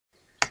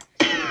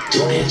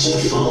Don't answer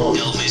the phone.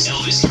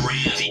 Elvis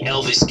Duran, the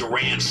Elvis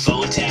Duran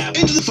phone tap.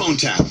 Into the phone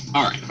tap.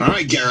 All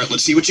right, Garrett,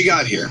 let's see what you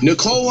got here.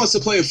 Nicole wants to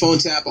play a phone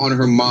tap on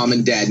her mom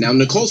and dad. Now,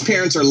 Nicole's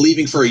parents are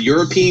leaving for a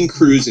European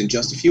cruise in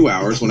just a few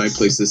hours when I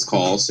place this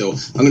call. So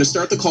I'm going to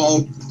start the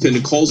call to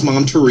Nicole's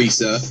mom,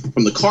 Teresa,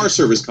 from the car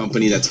service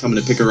company that's coming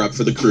to pick her up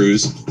for the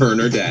cruise, her and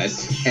her dad.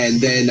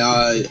 And then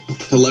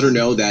to let her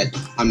know that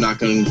I'm not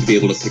going to be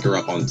able to pick her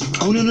up on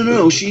time. Oh,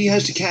 no. She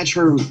has to catch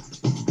her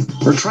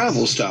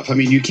travel stuff. I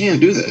mean, you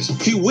can't do this.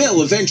 She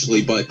will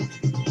eventually, but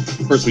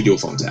first we do a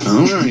phone tap.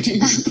 All right. See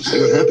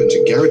what happens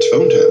in Garrett's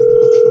phone tap.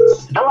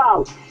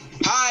 Hello.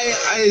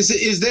 Hi,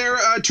 is there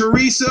a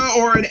Teresa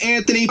or an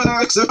Anthony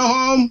Fox at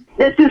home?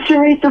 This is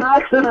Teresa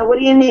Foxon. What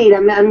do you need?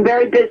 I'm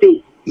very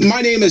busy.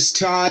 My name is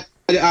Todd.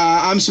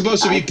 I'm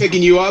supposed to be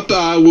picking you up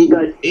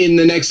in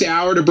the next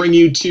hour to bring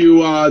you to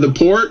the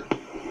port.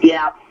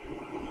 Yeah.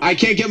 I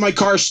can't get my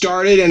car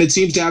started, and it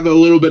seems to have a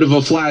little bit of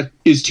a flat.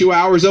 Is 2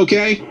 hours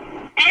okay?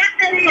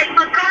 Anthony, it's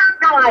the car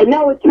guy.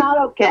 No, it's not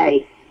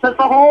okay. That's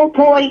the whole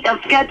point of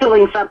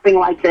scheduling something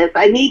like this.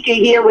 I need you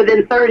here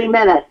within 30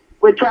 minutes.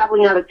 We're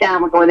traveling out of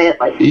town. We're going to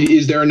Italy.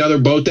 Is there another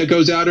boat that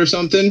goes out or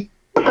something?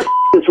 What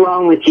the is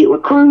wrong with you? A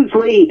cruise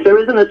leaves. There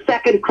isn't a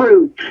second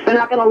cruise. They're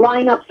not going to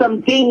line up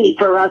some dinghy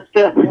for us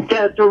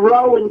to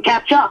row and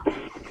catch up.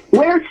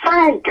 Where's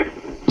Frank?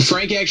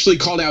 Frank actually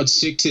called out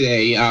sick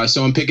today,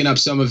 so I'm picking up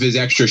some of his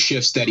extra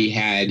shifts that he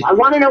had. I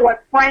want to know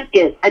what Frank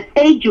is. I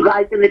paid you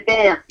guys in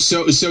advance.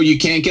 So you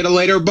can't get a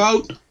later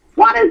boat?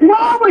 What is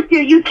wrong with you?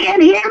 You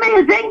can't hear me?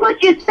 Is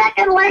English your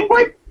second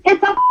language?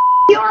 It's a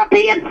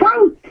European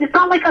cruise. It's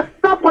not like a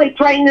subway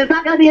train. There's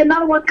not going to be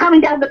another one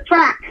coming down the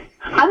track.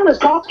 I'm going to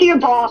talk to your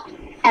boss,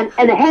 and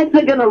the heads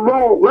are going to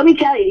roll. Let me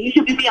tell you, you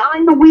should be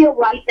behind the wheel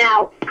right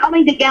now,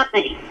 coming to get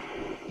me.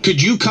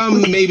 Could you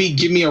come maybe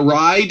give me a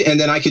ride, and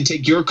then I can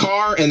take your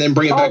car and then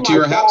bring it back to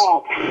your house?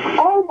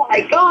 Oh,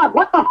 my God.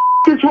 What the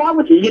is wrong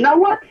with you? You know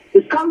what?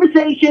 This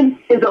conversation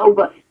is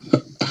over.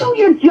 Do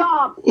your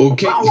job.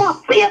 Okay. Grow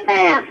up. Be a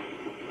man.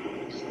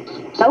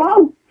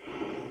 Hello?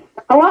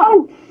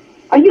 Hello?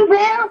 Are you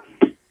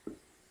there?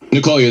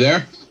 Nicole, you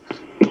there?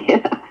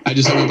 Yeah. I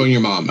just hung up on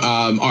your mom.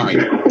 All right.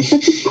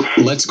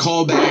 Let's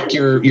call back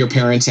your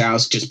parents'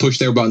 house. Just push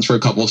their buttons for a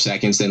couple of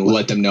seconds, then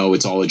let them know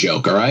it's all a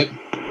joke, all right?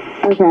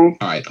 Okay. All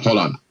right, hold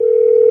on.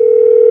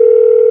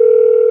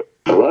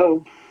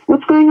 Hello?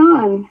 What's going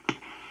on?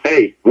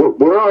 Hey,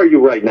 where are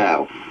you right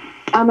now?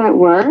 I'm at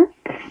work.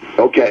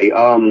 Okay,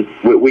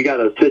 we got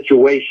a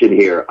situation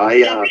here. I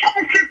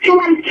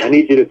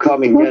need you to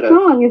come and get us.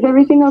 What's wrong? Is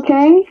everything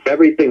okay?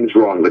 Everything's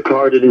wrong. The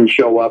car didn't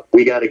show up.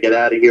 We got to get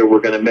out of here.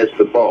 We're going to miss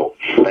the boat.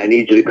 I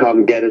need you to come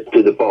and get us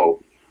to the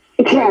boat.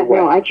 Yeah,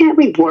 no, I can't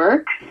leave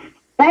work.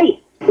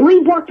 Hey,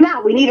 leave work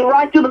now. We need a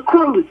ride to the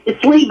cruise.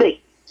 It's leaving.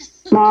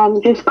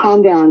 Mom, just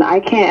calm down. I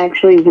can't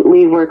actually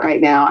leave work right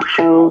now,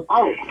 so...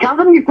 Oh, tell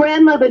them your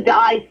grandmother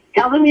died.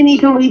 Tell them you need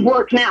to leave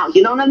work now.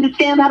 You don't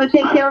understand how to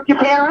take care of your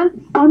parents?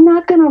 I'm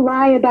not going to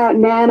lie about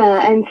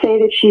Nana and say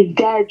that she's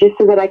dead just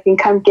so that I can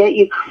come get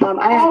you. Mom,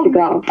 I have to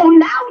go. Oh,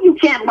 now you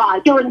can't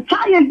lie. Your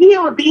entire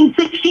year of being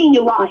 16,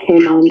 you lied. Okay,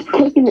 Mom.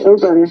 Take an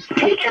Uber.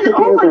 Take an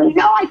Uber? You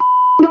know I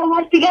don't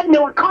like to get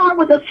into a car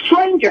with a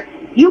stranger.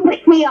 You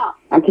pick me up.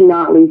 I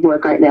cannot leave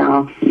work right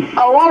now.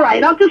 Oh, all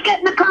right. I'll just get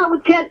in the car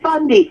with Ted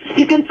Bundy.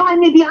 You can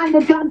find me behind the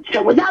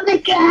dumpster. Would that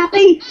make you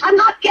happy? I'm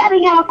not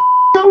getting out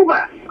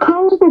Uber.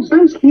 Call Uncle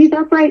Bruce. He's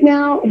up right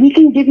now. He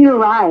can give you a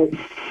ride.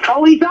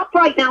 Oh, he's up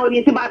right now and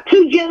he's about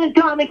 2 gin and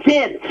tonics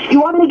in. You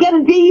want me to get a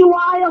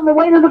DUI on the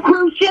way to the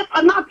cruise ship?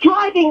 I'm not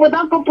driving with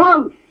Uncle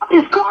Bruce.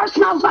 His car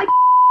smells like...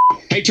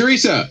 Hey,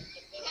 Teresa.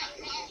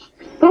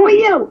 Who are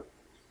you?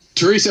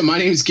 Teresa, my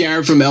name's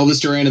Garrett from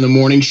Elvis Duran in the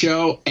Morning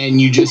Show,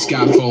 and you just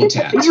got phone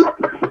tapped.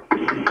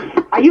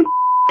 Are you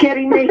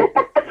kidding me?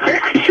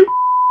 Are you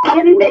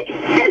kidding me?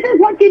 This is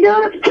what you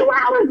do 2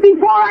 hours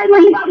before I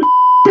leave on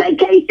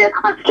vacation.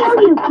 I'm gonna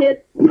kill you,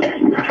 kid.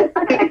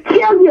 I'm gonna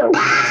kill you.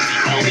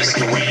 Elvis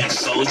Duran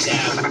phone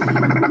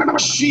tap.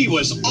 She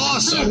was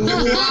awesome.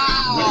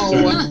 Wow.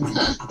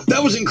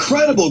 That was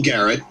incredible,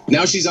 Garrett.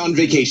 Now she's on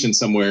vacation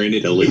somewhere in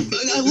Italy.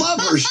 I love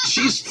her.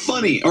 She's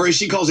funny. Or as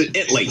she calls it,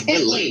 Italy.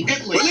 Italy.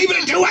 We're leaving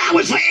in 2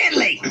 hours for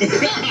Italy.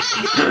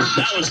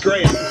 That was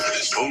great.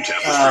 This phone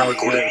tap was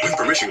pre-recorded with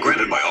permission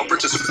granted by all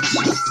participants.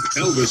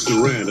 Elvis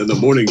Duran and the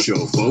Morning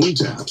Show phone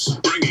taps,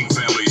 bringing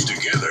families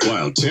together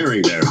while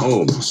tearing their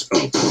homes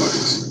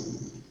apart.